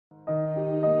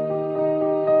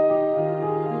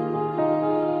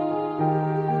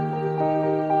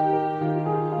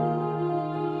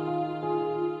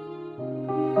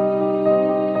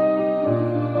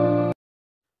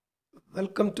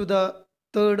Welcome to the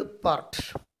third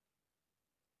part.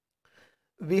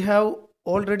 We have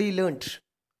already learnt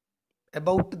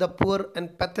about the poor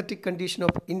and pathetic condition of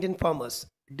Indian farmers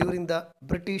during the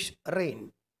British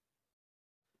reign.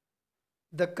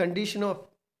 The condition of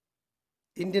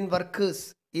Indian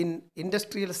workers in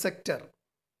industrial sector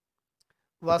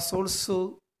was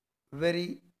also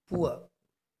very poor.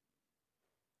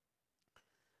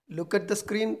 Look at the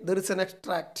screen, there is an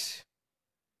extract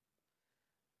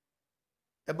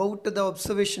about the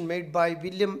observation made by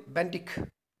William Bentinck,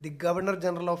 the Governor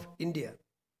General of India.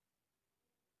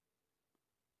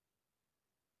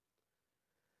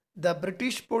 The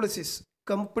British policies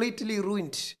completely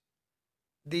ruined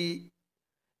the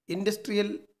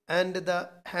industrial and the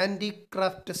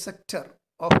handicraft sector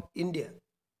of India.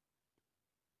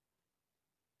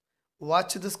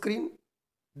 Watch the screen.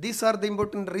 These are the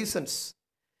important reasons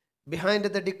behind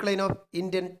the decline of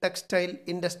Indian textile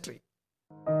industry.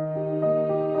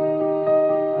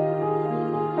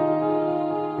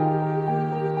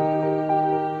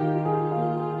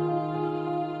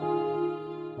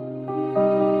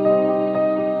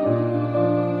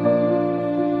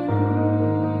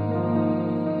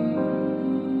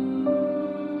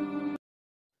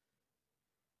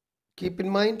 Keep in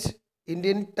mind,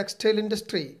 Indian textile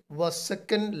industry was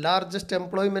second largest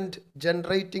employment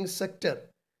generating sector.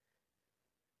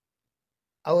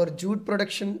 Our jute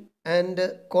production and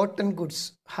cotton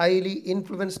goods highly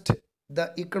influenced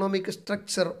the economic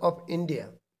structure of India.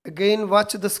 Again,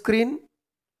 watch the screen.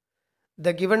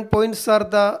 The given points are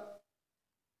the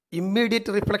immediate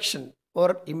reflection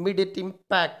or immediate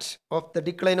impact of the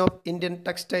decline of Indian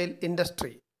textile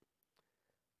industry.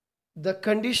 The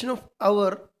condition of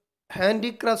our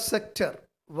handicraft sector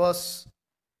was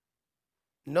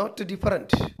not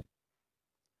different.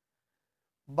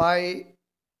 By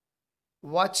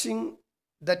watching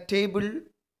the table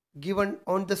given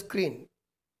on the screen,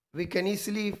 we can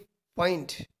easily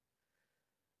find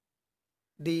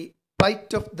the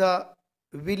plight of the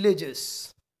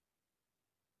villagers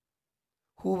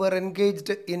who were engaged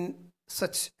in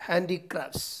such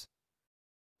handicrafts.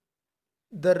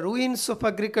 The ruins of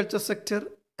agriculture sector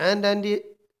and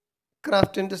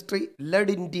handicraft industry led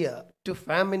India to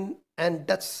famine and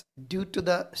deaths due to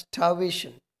the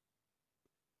starvation.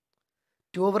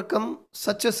 To overcome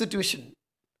such a situation,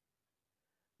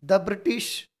 the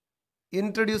British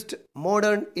introduced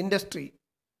modern industry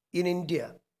in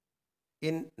India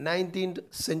in 19th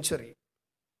century.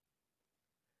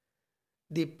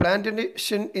 The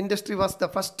plantation industry was the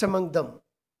first among them.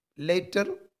 Later,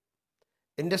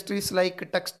 industries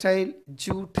like textile,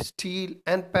 jute, steel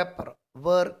and paper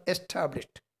were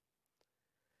established.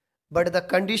 But the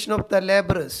condition of the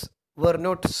laborers were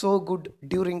not so good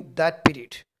during that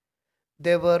period.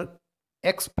 They were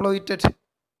exploited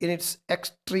in its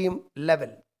extreme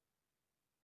level.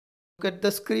 Look at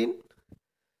the screen.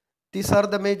 These are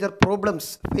the major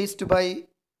problems faced by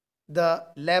the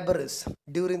laborers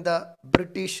during the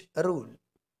British rule.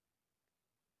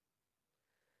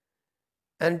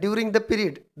 And during the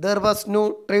period, there was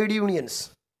no trade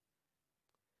unions.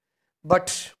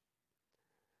 But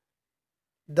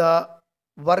the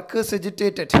workers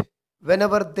agitated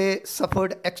whenever they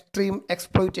suffered extreme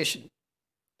exploitation.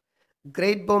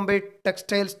 Great Bombay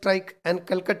textile strike and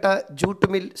Calcutta jute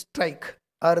mill strike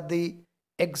are the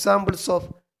examples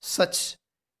of such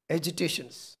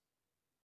agitations.